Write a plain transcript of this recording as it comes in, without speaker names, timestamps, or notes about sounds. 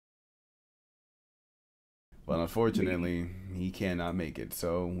But unfortunately, he cannot make it.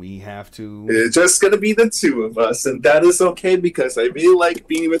 So we have to. It's just gonna be the two of us, and that is okay because I really like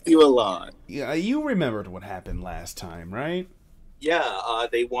being with you a lot. Yeah, you remembered what happened last time, right? Yeah,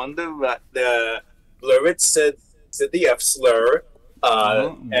 they won the Blurred said the F slur,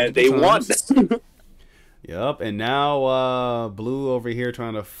 and they won. Yep, and now Blue over here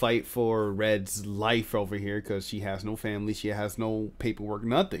trying to fight for Red's life over here because she has no family, she has no paperwork,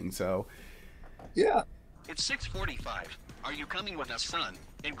 nothing. So yeah. It's 6:45. Are you coming with us, son?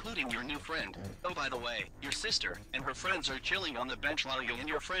 Including your new friend. Oh, by the way, your sister and her friends are chilling on the bench while you and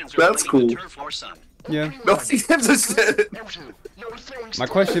your friends are That's playing cool. the turf war, son. Yeah. No, shit. My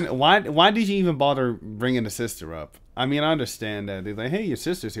question: Why did you even bother bringing the sister up? I mean, I understand that they're like, hey, your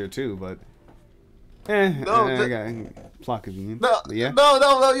sister's here too, but I got plot convenience. No, yeah.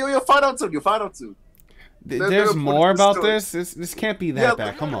 no, you'll find out soon. You'll find out soon. There's more about this. This can't be that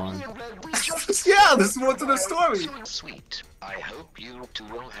bad. Come on. Yeah, there's more to the story. Sweet. I hope you two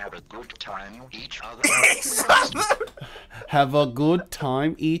will have a good time each other. Have a good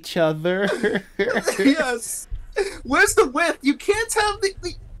time each other. Yes. Where's the width? You can't have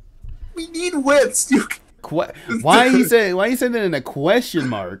the. We need widths. Why you say that in a question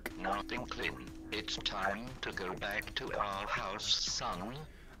mark? Nothing, Clint. It's time to go back to our house, son.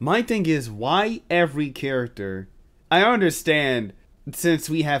 My thing is, why every character? I understand since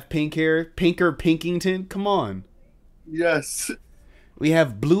we have pink hair, Pinker Pinkington. Come on. Yes. We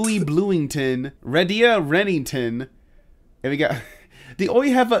have Bluey Bluington, Redia Rennington, and we got. They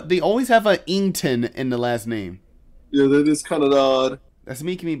always have a Ington in the last name. Yeah, that is kind of odd. That's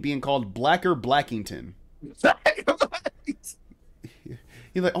making me being called Blacker Blackington.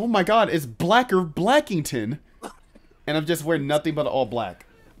 You're like, oh my god, it's Blacker Blackington, and I'm just wearing nothing but all black.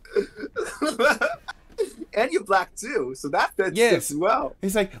 And you're black too, so that fits as well.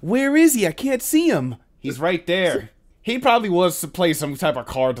 He's like, where is he? I can't see him. He's right there. He probably was to play some type of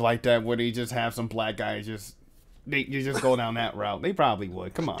card like that where they just have some black guys you just go down that route. They probably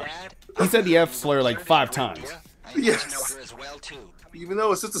would. Come on. He said the F slur like 5 times. Yes. Even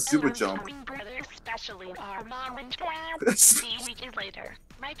though it's just a super jump. Especially our mom and dad. See you weeks later.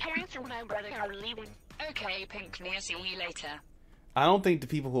 My parents and my brother are leaving. Okay, Pinkney, see you later. I don't think the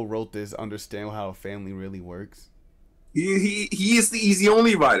people who wrote this understand how a family really works. He's the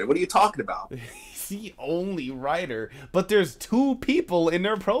only writer. What are you talking about? He's the only writer, but there's 2 people in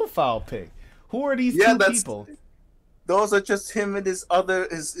their profile pic. Who are these 2 people? Those are just him and his other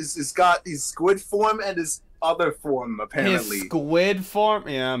his squid form and his other form apparently. His squid form?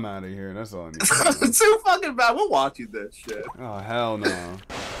 Yeah, I'm out of here. That's all I need. Too fucking bad. We're watching this shit. Oh hell no.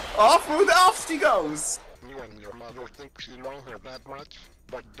 Off she goes. You and your mother think you know her that much,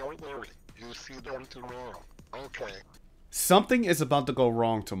 but don't worry, you'll see them tomorrow. Okay. Something is about to go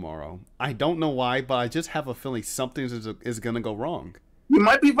wrong tomorrow. I don't know why, but I just have a feeling something is gonna go wrong. You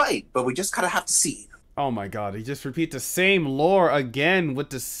might be right, but we just kind of have to see. Oh my god, he just repeat the same lore again with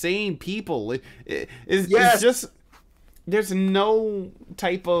the same people. It's just, there's no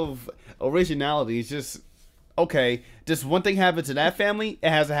type of originality. It's just, okay, just one thing happened to that family, it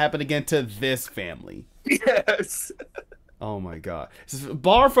has to happen again to this family. Yes. Oh my god.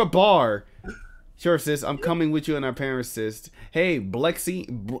 Bar for bar. Sure, sis, I'm coming with you and our parents, sis. Hey, Blexenia?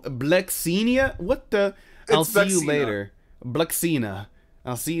 What the? I'll see you later. Blexina.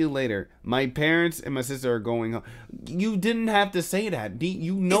 I'll see you later. My parents and my sister are going home. You didn't have to say that.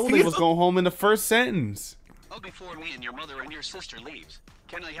 You know they was going home in the first sentence. Oh, before me and your mother and your sister leaves,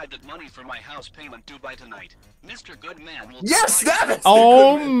 can I have that money for my house payment due by tonight? Mr. Goodman will... Yes, that is...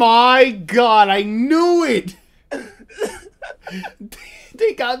 Oh my god, I knew it!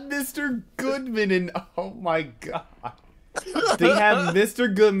 They got Mr. Goodman in... Oh my god. They have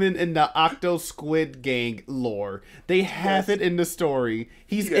Mr. Goodman in the OctoSquidGang lore. They have it in the story.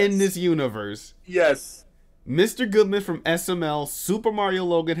 He's in this universe. Yes. Mr. Goodman from SML, Super Mario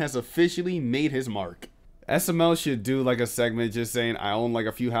Logan, has officially made his mark. SML should do like a segment just saying I own like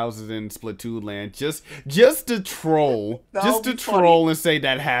a few houses in Splatoon land just to troll. Just to troll and say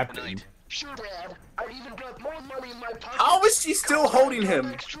that happened. Sure, Dad. I even got more money in my pocket. How is she still holding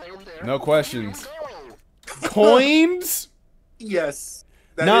him? No questions. Coins? Yes.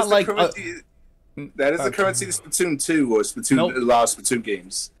 That Not is like that is the currency of Splatoon 2 or Splatoon a lot of Splatoon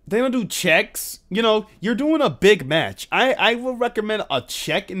games. They don't do checks. You know, you're doing a big match. I would recommend a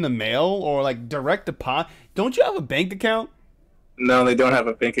check in the mail or like direct deposit. Don't you have a bank account? No, they don't have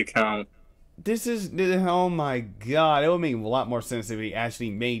a bank account. This is, oh my god, it would make a lot more sense if we actually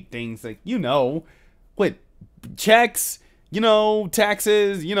made things like, you know, with checks, you know,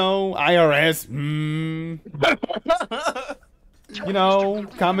 taxes, you know, IRS. You know,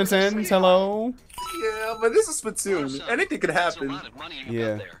 common sense. Hello. Yeah, but this is Splatoon. Anything could happen.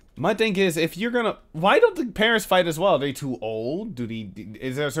 Yeah. My thing is, if you're gonna, why don't the parents fight as well? Are they too old?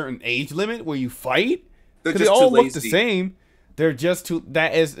 Is there a certain age limit where you fight? Because they all look the same. They're just too.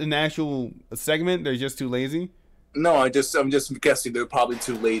 That is an actual segment. They're just too lazy. No, I'm just guessing they're probably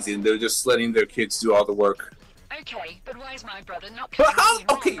too lazy and they're just letting their kids do all the work. Okay, but why is my brother not But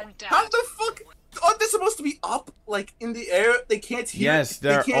coming? how the fuck aren't they supposed to be up, like, in the air? They can't hear. Yes,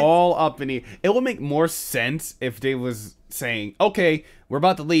 they're all up in the air. It would make more sense if they was saying, okay, we're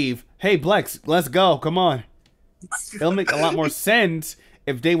about to leave. Hey, Blex, let's go. Come on. It'll make a lot more sense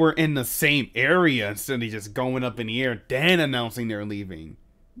if they were in the same area instead of just going up in the air, then announcing they're leaving.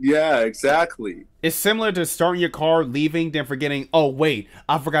 Yeah, exactly. It's similar to starting your car, leaving, then forgetting, oh, wait,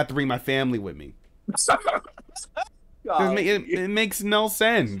 I forgot to bring my family with me. It makes no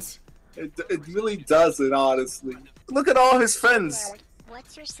sense. It really doesn't, honestly. Look at all his friends.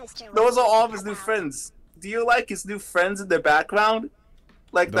 What's your sister? Those are all of his new friends. Do you like his new friends in the background?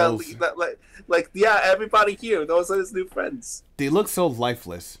 Like yeah, everybody here. Those are his new friends. They look so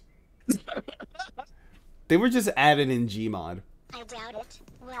lifeless. They were just added in Gmod. I doubt it.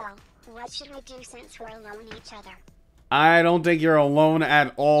 Well, what should we do since we're alone each other? I don't think you're alone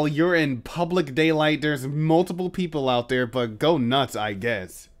at all. You're in public daylight. There's multiple people out there, but go nuts, I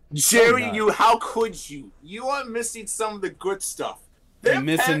guess. Jerry, how could you? You are missing some of the good stuff.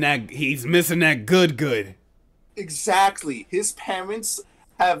 He's missing that good. Exactly. His parents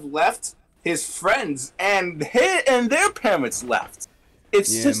have left. His friends and their parents left.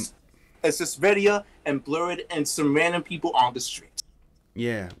 It's just Vedia and Blurred and some random people on the street.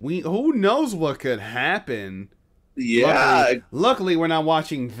 Yeah, who knows what could happen. Yeah. Luckily, we're not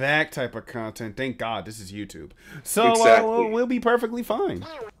watching that type of content. Thank God, this is YouTube. So we'll be perfectly fine.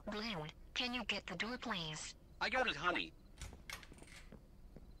 Blue, can you get the door, please? I got it, honey.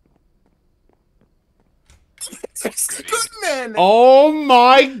 Goodman. Oh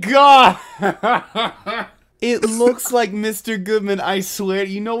my God! It looks like Mr. Goodman. I swear.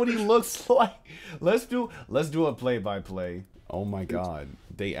 You know what he looks like? Let's do a play-by-play. Oh my God!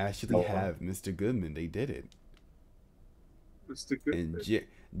 They actually have Mr. Goodman. They did it. Mr. Goodman. And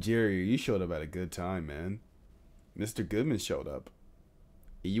Jerry, you showed up at a good time, man. Mr. Goodman showed up.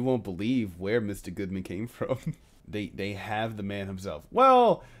 You won't believe where Mr. Goodman came from. They have the man himself.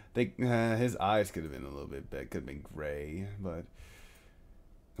 Well, his eyes could have been a little bit better. Could have been gray, but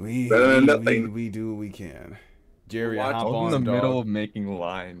we do what we can. Jerry, hop on, in the dog. middle of making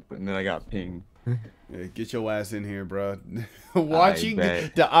lines, and then I got pinged. Yeah, get your ass in here, bro. Watching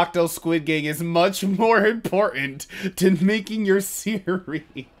the OctoSquidGang is much more important than making your series.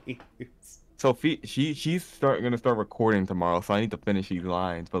 So she's gonna start recording tomorrow, so I need to finish these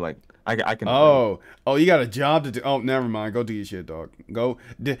lines. But like, I can. Oh, you got a job to do. Oh, never mind. Go do your shit, dog. Go.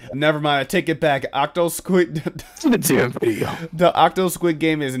 Never mind. I take it back. The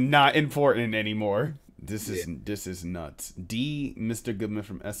OctoSquidGang is not important anymore. This is nuts. Mr. Goodman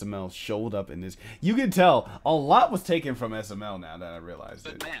from SML showed up in this. You can tell a lot was taken from SML now that I realized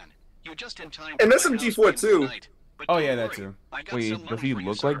it. But man, you're just in time. And SMG4 too. Oh yeah, that too. Wait, does he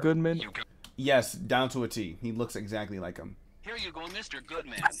look like Goodman? Yes, down to a T. He looks exactly like him. Here you go, Mr.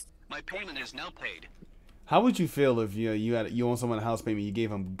 Goodman. My payment is now paid. How would you feel if you owe someone a house payment, you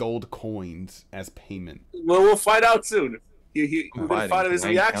gave him gold coins as payment? Well, we'll find out soon. We're gonna find out his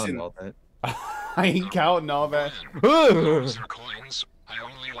reaction. I ain't counting all that. Those are coins. I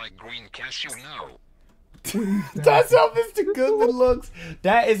only like green cashew now. That's how Mr. Goodman looks.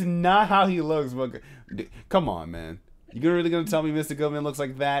 That is not how he looks. But come on, man. You really gonna tell me Mr. Goodman looks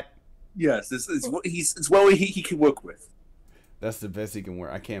like that? Yes, it's what he can work with. That's the best he can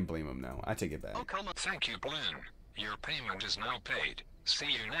work. I can't blame him now. I take it back. Oh, come on. Thank you, Blin. Your payment is now paid. See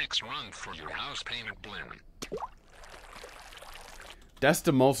you next month for your house payment, Blin. That's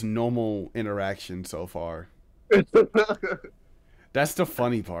the most normal interaction so far. That's the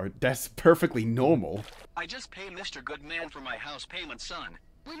funny part. That's perfectly normal. I just paid Mr. Goodman for my house payment, son.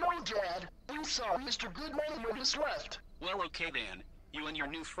 We know, Dad. You saw Mr. Goodman when he left. Well, okay then. You and your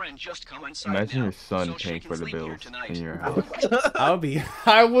new friend just come inside. Imagine now, your son so paying for the bills in your house.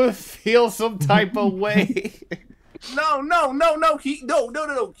 I would feel some type of way. No. He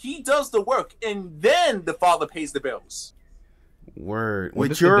does the work, and then the father pays the bills. Word.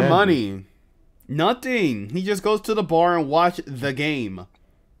 With your money. Nothing. He just goes to the bar and watch the game.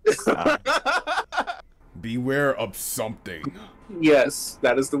 Beware of something. Yes,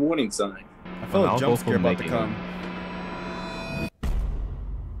 that is the warning sign. I feel a jump scare about to come.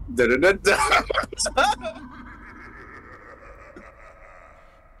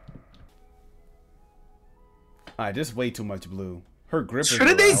 Alright, this is way too much blue. Her grip is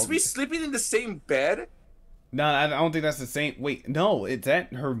Shouldn't they wild. be sleeping in the same bed? No, I don't think that's the same. Wait, no, it's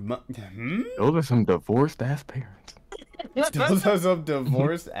that her. Those are some divorced ass parents. Those are some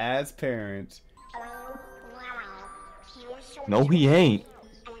divorced ass parents. No, he ain't.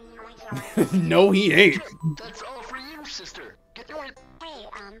 No, he ain't. That's all for you, sister. Get it.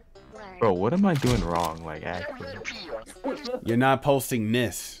 Bro, what am I doing wrong? Like, actually. You're not posting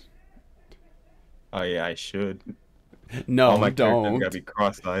this. Oh yeah, I should. No, All my characters don't. gotta be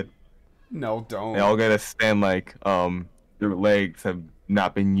cross-eyed. No, don't. They all gotta stand like their legs have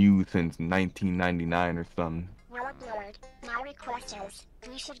not been used since 1999 or something. Well, Blurred, my request is,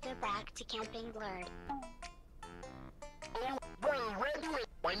 we should go back to camping Blurred. Oh, well, Red,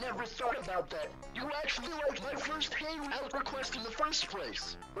 I never thought about that. You actually liked my first hangout request in the first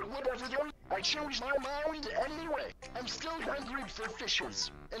place. But whatever, I chose my mind anyway. I'm still hungry for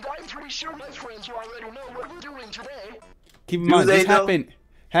fishes. And I'm pretty sure my friends already know what we're doing today. Keep in mind, this happened.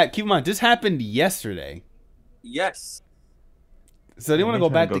 Keep in mind, this happened yesterday. Yes. So they want to go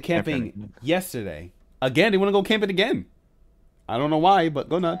back to camping yesterday. Again, they want to go camping again. I don't know why, but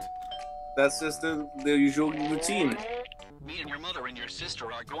go nuts. That's just the usual routine. Me and your mother and your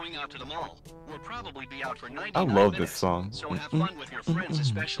sister are going out to the mall. We'll probably be out for 90 I love this song. So have fun with your friends,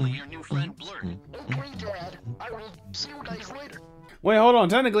 especially your new friend Blurred. Okay, Dad. I will see you guys later. Wait, hold on.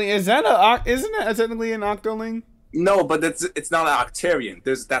 Technically, isn't that technically an Octoling? No, but it's not an Octarian.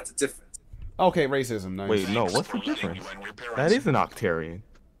 That's a difference. Okay, racism. Nice. Wait, no, what's the difference? That is an Octarian.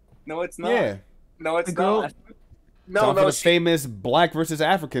 No, it's not. Yeah. No, it's Go- not. Time for the famous black versus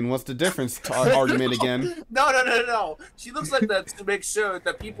African. What's the difference? Argument again. No. She looks like that to make sure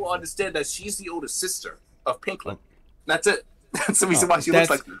that people understand that she's the older sister of Pinklin. That's it. That's the reason why she looks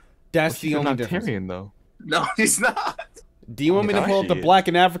like that. That's She's the an only difference. Octarian, though. No, she's not. Do you want me to pull up the black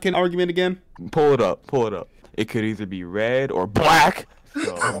and African argument again? Pull it up. Pull it up. It could either be red or black.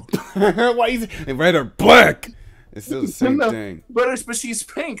 So. Why is it red or black? It's still the same thing. But she's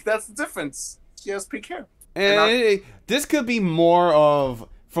pink. That's the difference. She has pink hair. And this could be more of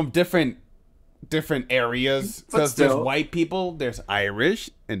from different areas, because there's white people, there's Irish,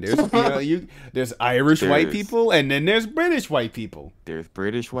 and there's there's Irish white people, and then there's British white people. There's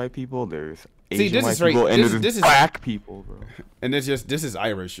British white people. There's See, Asian this is white people, and this there's is black people, bro. And this is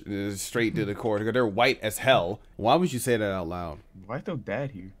Irish. This is straight to the core. They're white as hell. Why would you say that out loud? Why is no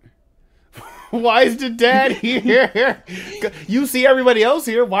dad here? Why is the dad here? You see everybody else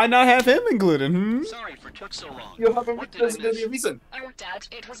here. Why not have him included? Sorry for took so long. You have What did I a miss? reason. Oh, Dad,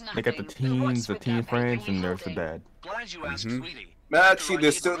 it was nothing. They got the teens, the teen friends, and there's the dad. Glad you asked, sweetie. Actually,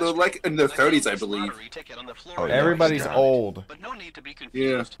 they're like in their 30s, I believe. Oh, yeah. Everybody's old. But no need to be Yeah.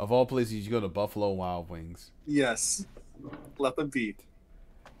 confused. Of all places, you go to Buffalo Wild Wings. Yes. Let them be.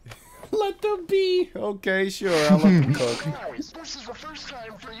 Let them be. Okay, sure. I'll let them cook. Guys, this is the first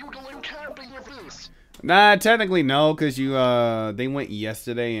time for you to learn camping with this. Nah, technically no, because they went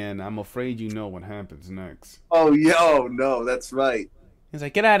yesterday, and I'm afraid you know what happens next. Oh, yeah. Oh, no. That's right. He's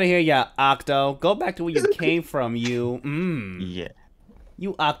like, get out of here, ya Octo. Go back to where you came from, you. Yeah.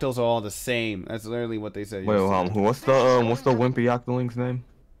 You Octos are all the same. That's literally what they said. Wait, what's the wimpy Octoling's name?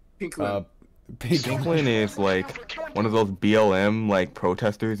 Pinklin. Pinklin is like one of those BLM like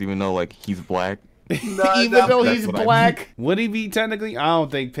protesters, even though like he's black. Even though he's black, would he be technically? I don't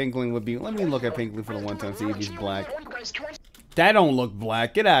think Pinklin would be. Let me look at Pinklin for the one time, see if he's black. That don't look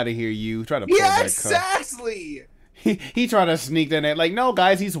black. Get out of here, you. Try to pull that cut. Exactly. He tried to sneak that in. Like, no,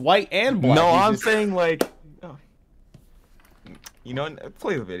 guys, he's white and black. No, He's I'm just- saying like, you know,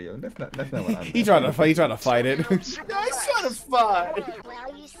 play the video. That's not what I'm. He tried to fight it. Nice trying to fight.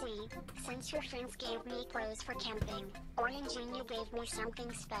 Well, you see, since your friends gave me clothes for camping, Orangina gave me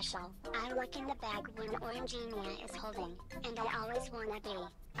something special. I look in the bag when Orangina is holding, and I always wanna be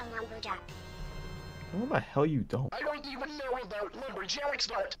a lumberjack. What the hell you don't? I don't even know about lumberjacks,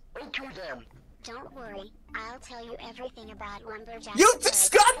 but okay then. Don't worry, I'll tell you everything about lumberjacks. You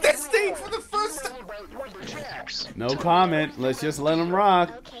just got this thing for the first time. About lumberjacks. No comment. Let's just let him rock.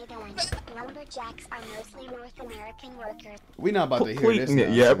 Okay then, lumberjacks are mostly North American workers. We not about to hear this. Now.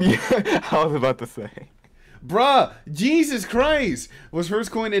 Yeah, I was about to say. Bruh, Jesus Christ, was first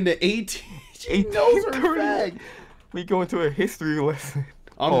coined in the 18. She knows her fact. We go into a history lesson.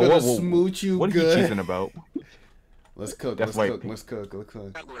 I'm gonna smooch you what good. What are you cheesing about? Let's cook. That's Let's white cook. Let's cook. Let's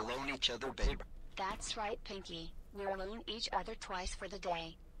cook. We'll loan each other, babe. That's right, Pinky. We'll loan each other twice for the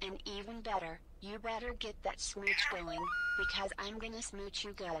day. And even better, you better get that smooch going, because I'm gonna smooch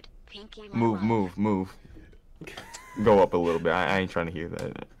you good, Pinky. Move. Go up a little bit. I ain't trying to hear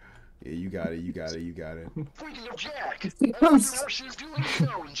that. Yeah, you got it. Speaking of Jack, I don't know she's doing her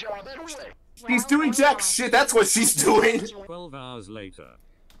own job anyway. She's doing jack shit. That's what she's doing. 12 hours later.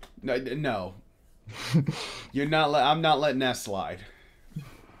 No. You're not. I'm not letting that slide.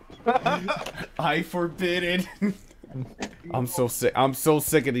 I forbid it. I'm so sick. I'm so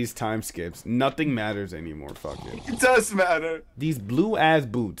sick of these time skips. Nothing matters anymore. Fuck it. It does matter. These blue ass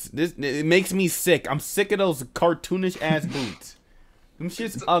boots. It makes me sick. I'm sick of those cartoonish ass boots. Them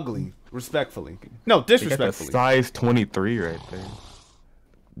shit's ugly. Respectfully. No, disrespectfully. Size 23 right there.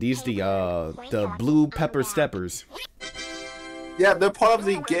 These the blue pepper steppers. Yeah, they're part of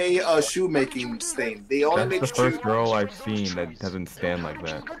the gay shoemaking thing. They only make That's the first girl I've seen that doesn't stand like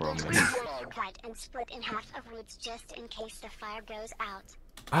that for a minute. Cut and split in half of roots just in case the fire goes out.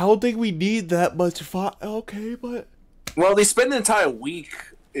 I don't think we need that much fire. Okay, but Well, they spend an entire week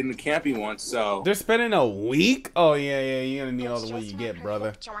in the camping one, so they're spending a week. Oh yeah, you're gonna need all the way you get,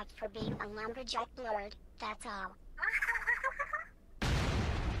 brother. For being a lumberjack lord, that's all.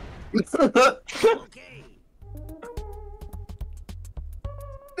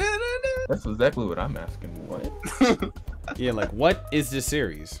 That's exactly what I'm asking. What? Yeah, like what is this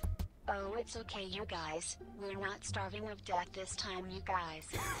series? Oh, it's okay, you guys. We're not starving of death this time, you guys.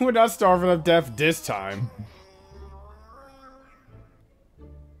 We're not starving of death this time.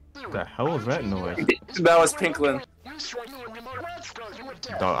 The hell was that noise? that was Pinklin.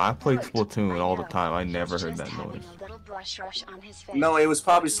 Dog, I played Splatoon all the time. I never heard that noise. No, it was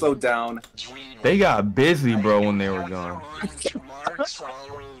probably slowed down. They got busy, bro, when they were gone. Marks all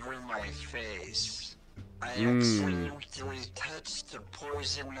over my face. I accidentally touched the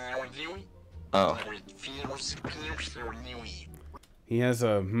poison ivy, Oh. but it feels good for me. He has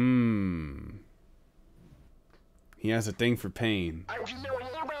a He has a thing for pain. I do know a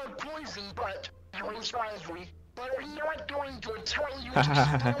little about poison, but you inspires me. But I'm not going to tell you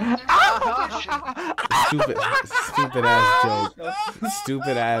Stupid ass joke.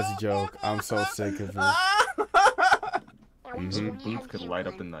 Stupid ass joke. I'm so sick of it. Boots could light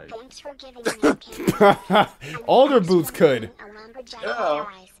up the night. Thanks for giving me All their boots could. Yeah.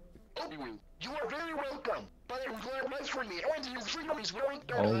 You are very welcome. But I'm glad that's for me. And his freedom is very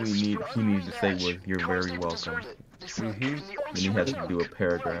All he needs to say was, "You're very welcome." Then he has to do a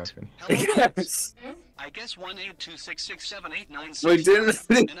paragraph. Yes. I guess 182667896. We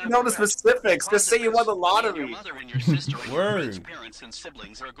didn't know the specifics. Just say you won the lottery. Your mother and your sister and your Word. friends' parents and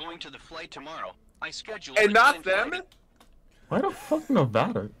siblings are going to the flight tomorrow. I scheduled And the not plane them? flight. Why the fuck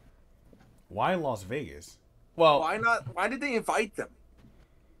Nevada? Why Las Vegas? Well, Why not? Why did they invite them?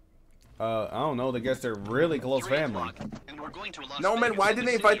 I don't know. I guess they're really close 3 family. o'clock, and we're going to Las No, man. Vegas Why in didn't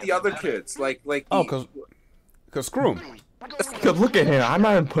the they invite city the of other Nevada. kids? Like. Oh, cause screw 'em. Cause look at him. I'm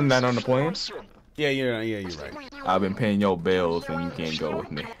not even putting that on the plane. Yeah, you're right. I've been paying your bills and you can't go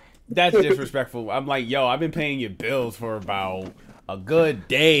with me. That's disrespectful. I'm like, yo, I've been paying your bills for about a good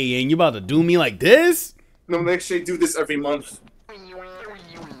day, and you about to do me like this? No, they actually do this every month.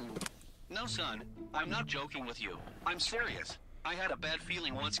 No, son. I'm not joking with you. I'm serious. I had a bad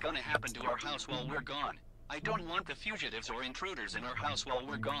feeling what's gonna happen to our house while we're gone. I don't want the fugitives or intruders in our house while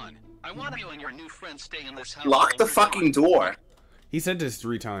we're gone. I want you and your new friends stay in this house. Lock while the we're fucking gone. door. He said this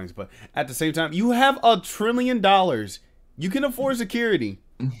 3 times, but at the same time, you have $1 trillion. You can afford security,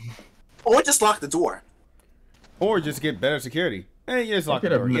 Or just lock the door. or just get better security. Hey, just lock the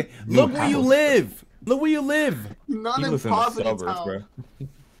Get a door. new- Yeah. new Look where you house. live. Look where you live. Not He in lives in the poverty suburbs, town. bro.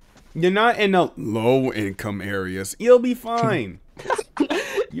 You're not in the low income areas. You'll be fine.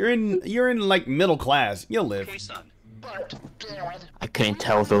 You're in like middle class. You'll live. Okay, son. But, Dad, I couldn't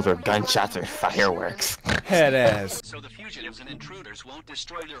tell if those are gunshots or fireworks. Head ass. So the fugitives and intruders won't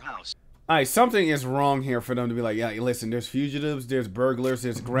destroy their house. Alright, something is wrong here for them to be like, yeah, listen, there's fugitives, there's burglars,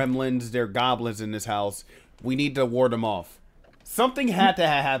 there's gremlins, there are goblins in this house. We need to ward them off. Something had to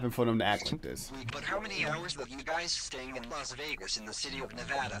happen for them to act like this. But how many hours will you guys staying in Las Vegas in the city of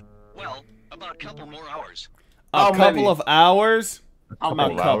Nevada? Well, about a couple more hours. A How couple many? of hours? How A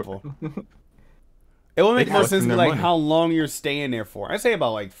many? couple. It would make They more collecting sense to be their like money. how long you're staying there for. I'd say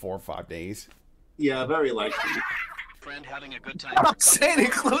about like 4 or 5 days. Yeah, very likely. Friend having a good time. I'm saying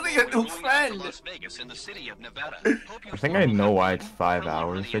including a new Going out to friend. Las Vegas in the city of Nevada. Hope you I think I know why it's 5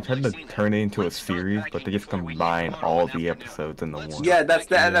 hours. They tried to turn it into a series, but they just combine all the episodes into one. Yeah,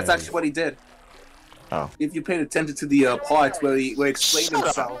 that's actually what he did. Oh. If you paid attention to the parts where he explained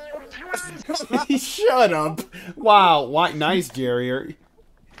himself. Shut up. Wow, why, nice, Jerry.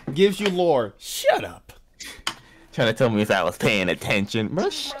 Gives you lore. Shut up. Trying to tell me if I was paying attention. Bro,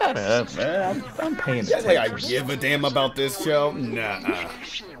 shut up, man. I'm paying Just like I attention. give a damn about this show? Nah.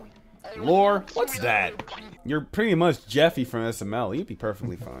 Lore? What's that? You're pretty much Jeffy from SML. You'd be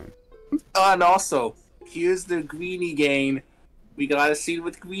perfectly fine. And also, here's the greenie game. We got a scene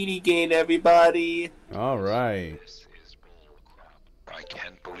with Greedy Gain, everybody. All right. This is bull crap. I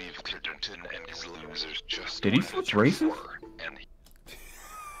can't believe Critterton and his losers just Did he switch races? And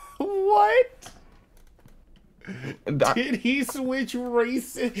What? Did he switch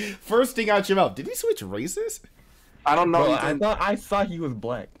races? First thing out your mouth. Did he switch races? I don't know. Bro, I thought he was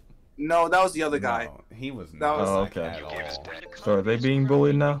black. No, that was the other guy. No, he was That not. was- Oh, black okay. at all. So are they being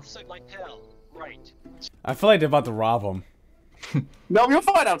bullied now? Right. I feel like they're about to rob him. No, you'll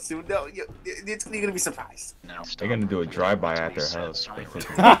find out soon. No, you're gonna be surprised. They're gonna do a drive-by at their house.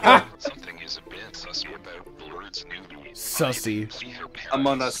 something is a bit sussy about Blurred's newbie. Sussy. See her parents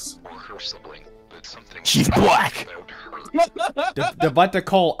Among Us. Or her sibling, but something She's black! about her. They're about to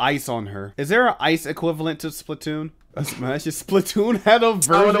call ice on her. Is there an ice equivalent to Splatoon? Smash Splatoon had a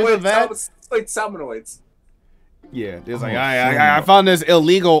version of that? It's like Salmonoids. Yeah, there's like, I found this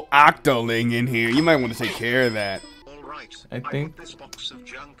illegal octoling in here. You might want to take care of that. All right. I think- put this box of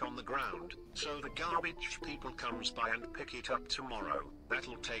junk on the ground, so the garbage people comes by and pick it up tomorrow.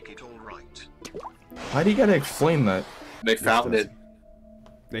 That'll take it all right. Why do you gotta explain that? They found it.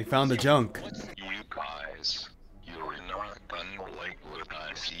 They found the junk. You guys, you're not unlike what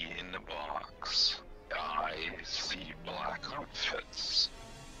I see in the box. I see black outfits.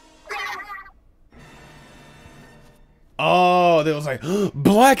 Oh, they was like,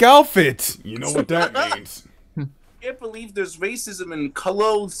 black outfit. You know what that means. I can't believe there's racism in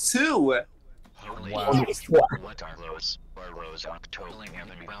clothes too. Holy Wow. what are those? Are those octoling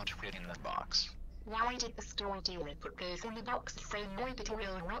enemy outfit in the box? Why did the store dealer put those in the box so nobody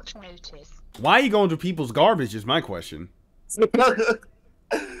will not notice? Why are you going through people's garbage is my question.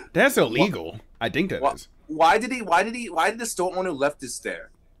 That's illegal. I think that is. Why did the store owner left this there?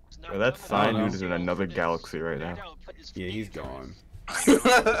 Bro, that sign dude is in another galaxy right now. Yeah, he's gone.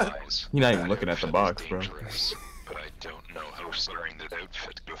 Guys, You're not even looking at the box, bro. dangerous, but I don't know how wearing that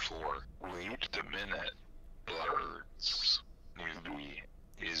outfit before. Wait a minute. Blurred's newbie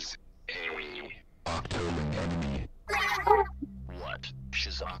is a octoling enemy. What?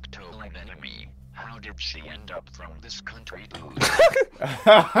 She's octoling enemy. How did she end up from this country?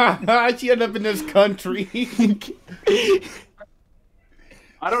 She ended up in this country.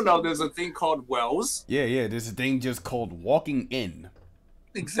 I don't know. There's a thing called Wells. Yeah, there's a thing just called walking in.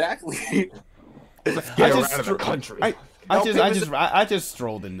 Exactly. Get around the country. I just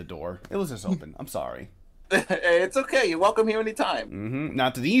strolled in the door. It was just open. I'm sorry. It's okay. You're welcome here anytime.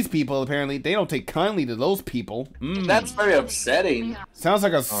 Not to these people, apparently. They don't take kindly to those people. That's very upsetting. Sounds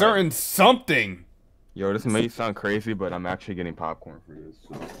like a certain something. Yo, this may sound crazy, but I'm actually getting popcorn for this.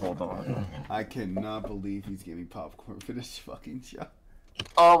 So hold on. I cannot believe he's giving popcorn for this fucking show.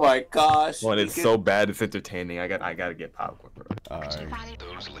 Oh my gosh. When it's so bad, it's entertaining. I gotta get popcorn, bro. Alright.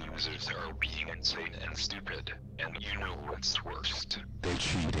 Those losers are being insane and stupid, and you know what's worst. They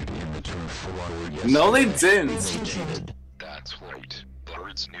cheated in the turf war yesterday. No, they didn't. That's right.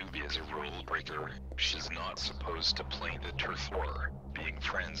 Blurred's newbie is a rule breaker. She's not supposed to play the turf war. Being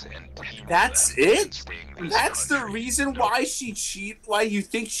friends and team. That's it? That's the country. reason why why you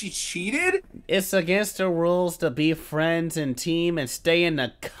think she cheated? It's against the rules to be friends and team and stay in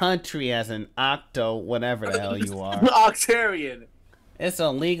the country as an octo, whatever the hell you are. Octarian. It's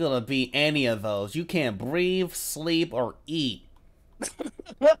illegal to be any of those. You can't breathe, sleep, or eat.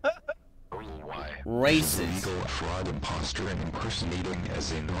 Why? Racist. Fraud, imposter, and impersonating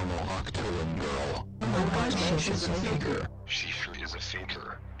as a normal octoling girl. She's a faker. She sure is a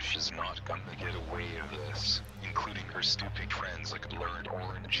faker. She's not gonna get away with this, including her stupid friends like Blurred,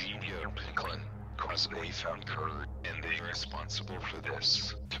 Orangina, and Pinklin, cause they found her, and they're responsible for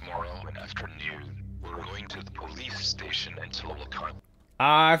this. Tomorrow afternoon, we're going to the police station until we'll come.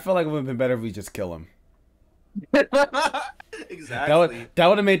 I feel like it would have been better if we just kill him. Exactly. That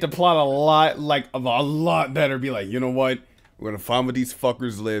would have made the plot a lot better. Be like, you know what? We're gonna find where these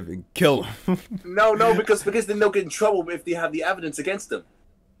fuckers live and kill them. No, because then they'll get in trouble if they have the evidence against them.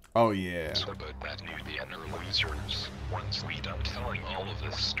 Oh yeah. So about that newbie and her losers. Once we done telling all of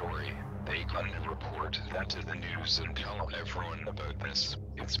this story, they gonna report that to the news and tell everyone about this.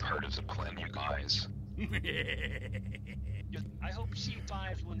 It's part of the plan, you guys. I hope she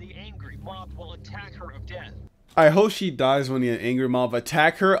dies when the angry mob will attack her of death. I hope she dies when the angry mob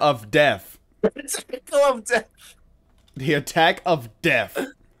attack her of death. It's a pickle of death. The attack of death.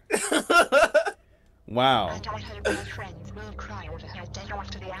 Wow. And I hope her friends will cry over her dead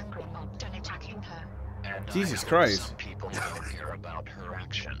after the angry mob done attacking her. And Jesus I hope Christ. Some people will hear about her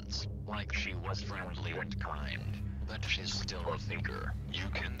actions, like she was friendly and kind, but she's still a faker. You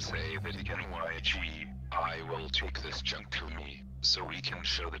can say that again, YG. I will take this junk to me, so we can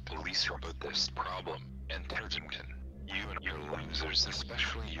show the police about this problem. And Tertington, You and your losers,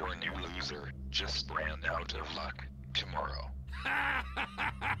 especially your new loser, just ran out of luck. Tomorrow.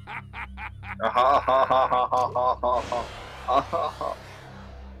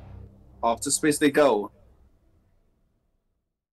 Off to space they go.